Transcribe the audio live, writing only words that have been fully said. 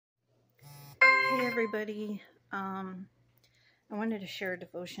everybody. I wanted to share a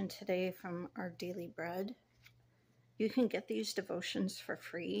devotion today from Our Daily Bread. You can get these devotions for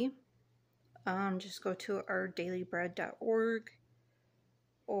free. Just go to ourdailybread.org,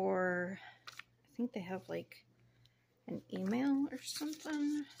 or I think they have like an email or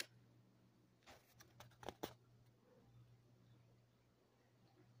something.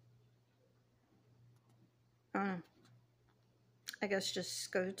 I guess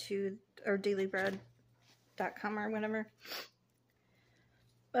just go to ourdailybread.com or whatever.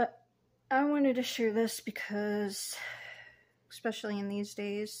 But I wanted to share this because, especially in these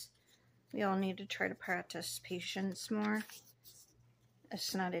days, we all need to try to practice patience more.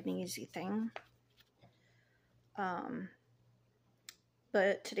 It's not an easy thing.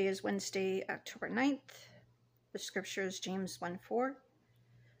 But today is Wednesday, October 9th. The scripture is James 1:4.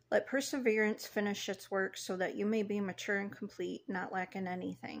 Let perseverance finish its work so that you may be mature and complete, not lacking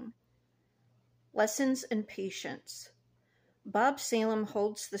anything. Lessons in patience. Bob Salem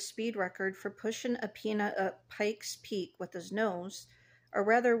holds the speed record for pushing a peanut up Pikes Peak with his nose, or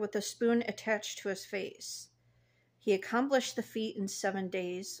rather with a spoon attached to his face. He accomplished the feat in 7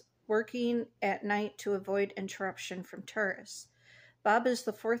 days, working at night to avoid interruption from tourists. Bob is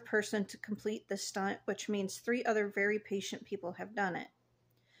the 4th person to complete this stunt, which means 3 other very patient people have done it.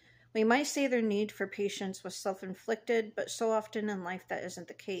 We might say their need for patience was self-inflicted, but so often in life that isn't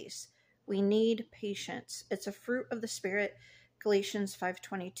the case. We need patience. It's a fruit of the Spirit, Galatians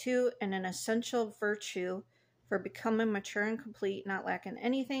 5:22, and an essential virtue for becoming mature and complete, not lacking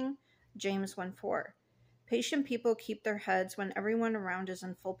anything, James 1:4. Patient people keep their heads when everyone around is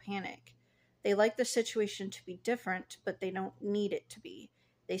in full panic. They like the situation to be different, but they don't need it to be.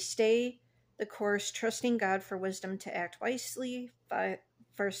 They stay the course, trusting God for wisdom to act wisely.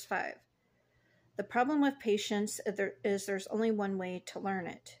 Verse 5. The problem with patience is there's only one way to learn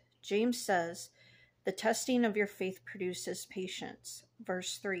it. James says, the testing of your faith produces patience.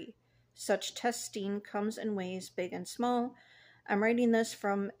 Verse 3. Such testing comes in ways big and small. I'm writing this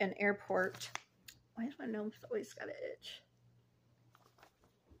from an airport. Why do my nose always got an itch?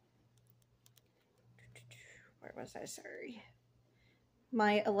 Where was I? Sorry.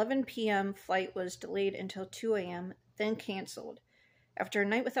 My 11 p.m. flight was delayed until 2 a.m., then canceled. After a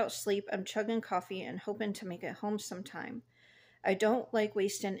night without sleep, I'm chugging coffee and hoping to make it home sometime. I don't like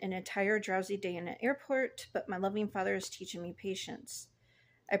wasting an entire drowsy day in an airport, but my loving Father is teaching me patience.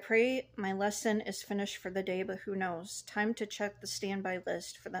 I pray my lesson is finished for the day, but who knows? Time to check the standby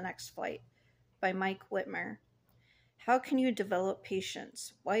list for the next flight. By Mike Whitmer. How can you develop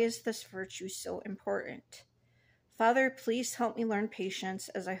patience? Why is this virtue so important? Father, please help me learn patience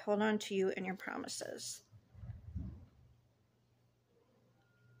as I hold on to you and your promises.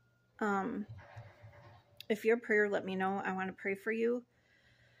 If you're a prayer, let me know. I want to pray for you.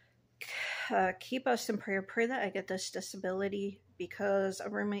 Keep us in prayer. Pray that I get this disability, because a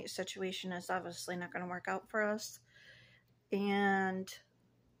roommate situation is obviously not going to work out for us. And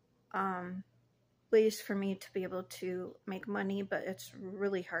ways for me to be able to make money, but it's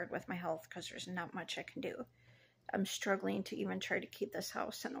really hard with my health because there's not much I can do. I'm struggling to even try to keep this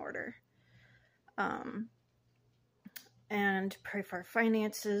house in order. And pray for our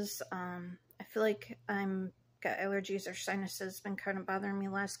finances. I feel like I'm got allergies or sinuses been kind of bothering me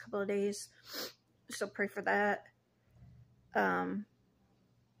the last couple of days. So pray for that.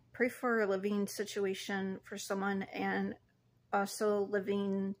 Pray for a living situation for someone, and also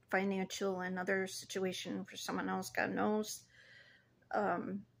living financial and other situation for someone else, God knows.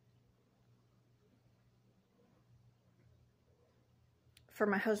 For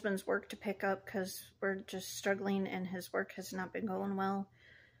my husband's work to pick up, because we're just struggling and his work has not been going well.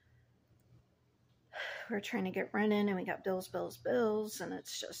 We're trying to get rent in and we got bills, and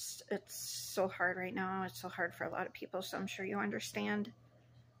it's so hard right now. It's so hard for a lot of people, so I'm sure you understand.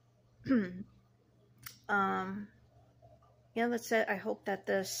 Yeah, that's it. I hope that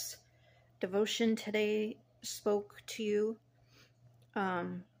this devotion today spoke to you.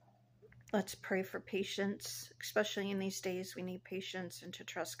 Let's pray for patience, especially in these days. We need patience and to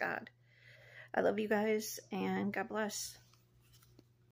trust God. I love you guys, and God bless.